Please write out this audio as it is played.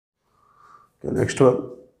Okay, next one,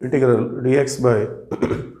 integral dx by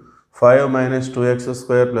 5 minus 2x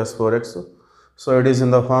square plus 4x. So it is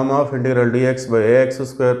in the form of integral dx by ax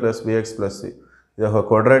square plus bx plus c. This is a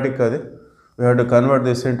quadratic. We have to convert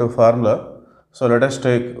this into formula. So let us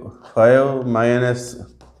take 5 minus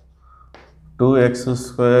 2x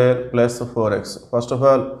square plus 4x. First of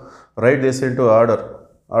all, write this into order.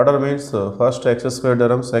 Order means first x square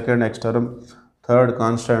term, second x term, third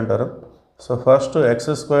constant term. So first x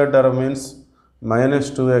square term means minus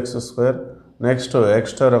 2x square, next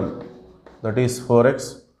x term, that is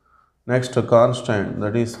 4x, next constant,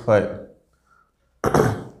 that is 5.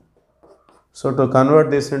 So to convert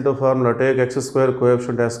this into formula, take x square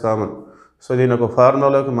coefficient as common. So దీని ఒక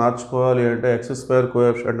ఫార్ములాలోకి మార్చుకోవాలి అంటే x square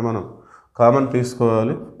coefficient మనం common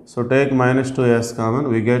తీసుకోవాలి. So take minus 2 as common,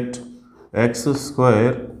 we get x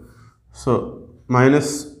square. So minus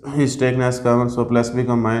is taken as common, so plus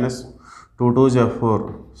become minus. 2 2s are 4,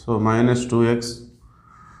 so minus 2x.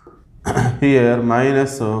 Here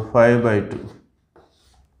minus 5 by 2.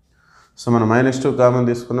 So మనం -2 common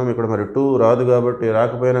తీసుకున్నాం. ఇక్కడ మరి 2 రాదు కాబట్టి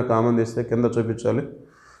రాకపోయినా common తీస్తే కింద చూపించాలి.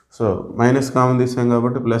 సో మైనస్ కామన్ తీసాం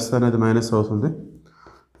కాబట్టి ప్లస్ అనేది మైనస్ అవుతుంది.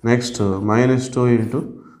 Next -2 into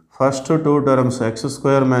first 2 terms X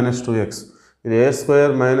square minus 2x, ఇది ఏ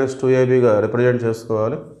స్క్వేర్ మైనస్ 2ab రిప్రజెంట్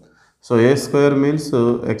చేసుకోవాలి. సో ఏ square means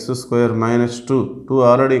X square minus 2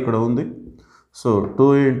 already ఇక్కడ ఉంది. సో 2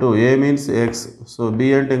 ఇంటూ ఏ మీన్స్ ఎక్స్, సో బి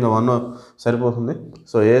అంటే ఇంకా 1 సరిపోతుంది.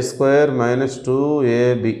 సో ఏ స్క్వేర్ మైనస్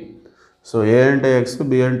 2ab, సో ఏ అంటే X,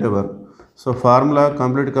 B అంటే 1. So formula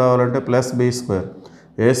complete కావాలంటే ప్లస్ బి స్క్వేర్,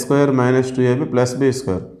 ఏ square minus 2ab plus B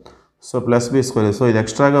square, so plus B square. So ఇది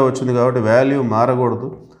ఎక్స్ట్రాగా వచ్చింది కాబట్టి వాల్యూ మారకూడదు,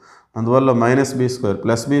 అందువల్ల minus B square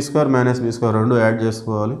plus B square minus B square రెండు add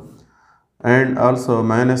చేసుకోవాలి. And also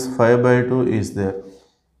minus 5 by 2 is there,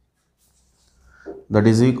 that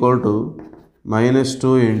is equal to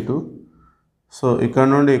 -2 into, so ఇక్కడ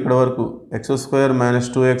నుండి ఇక్కడ వరకు X square minus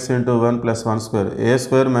 2x into 1 plus 1 square, ఏ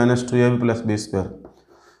square minus 2ab plus B square.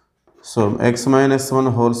 So X minus 1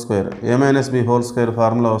 whole square, ఏ minus B whole square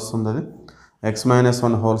formula వస్తుంది, అది X minus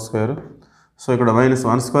 1 whole square. So ఇక్కడ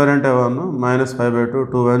 -1 square అంటే 1, -5 by 2,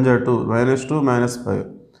 2 1 జా 2, -2 -5,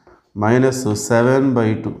 -7 by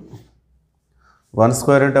 2. 1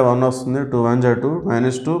 square అంటే 1 వస్తుంది, 2 1 జా 2,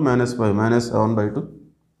 -2 -5, -7 by 2.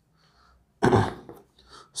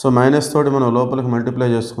 So minus తోటి మనం లోపలికి మల్టిప్లై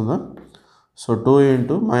చేసుకుందాం. So 2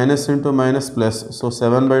 into minus plus, so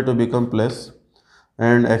 7 by 2 become plus,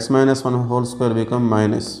 and X minus 1 whole square become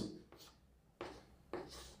minus.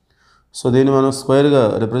 So దీన్ని మనం స్క్వేర్గా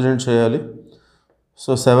రిప్రజెంట్ చేయాలి.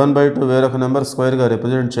 సో 7 by 2 వేరొక నెంబర్ స్క్వేర్గా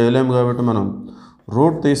రిప్రజెంట్ చేయలేము కాబట్టి మనం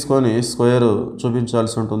రూట్ తీసుకొని స్క్వేర్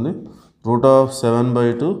చూపించాల్సి ఉంటుంది. Root of 7 by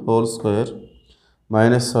 2 whole square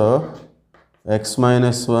minus of X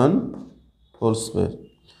minus 1 whole square.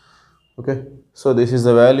 Okay, so this is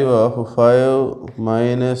the value of 5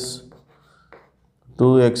 minus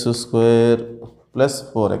 2x square plus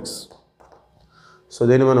 4x. So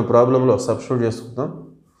then మనం ప్రాబ్లంలో substitute చేసుకుందాం.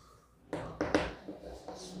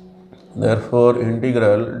 Therefore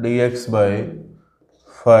integral dx by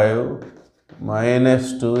 5 minus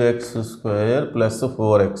 2x square plus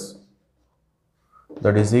 4x,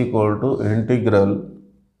 that is equal to integral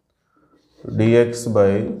dx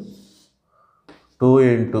by 2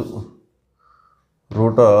 into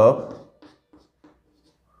root of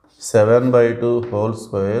 7 by 2 whole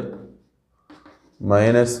square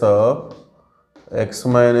minus of x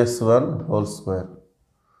minus 1 whole square.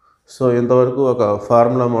 So ఇంతవరకు ఒక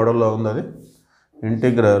formula మోడల్లో ఉంది, అది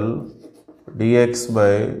integral dx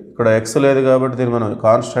by, ఇక్కడ x లేదు కాబట్టి దీన్ని మనం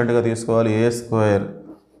కాన్స్టెంట్గా తీసుకోవాలి, ఏ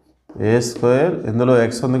స్క్వేర్ ఇందులో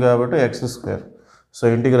x ఉంది కాబట్టి x square. So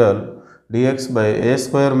integral dx by a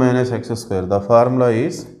square minus x square. The formula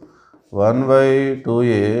is 1 by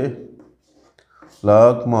 2a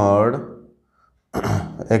log mod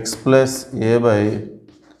x plus a by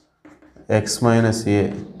x minus a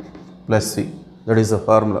plus c. That is the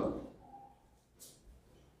formula.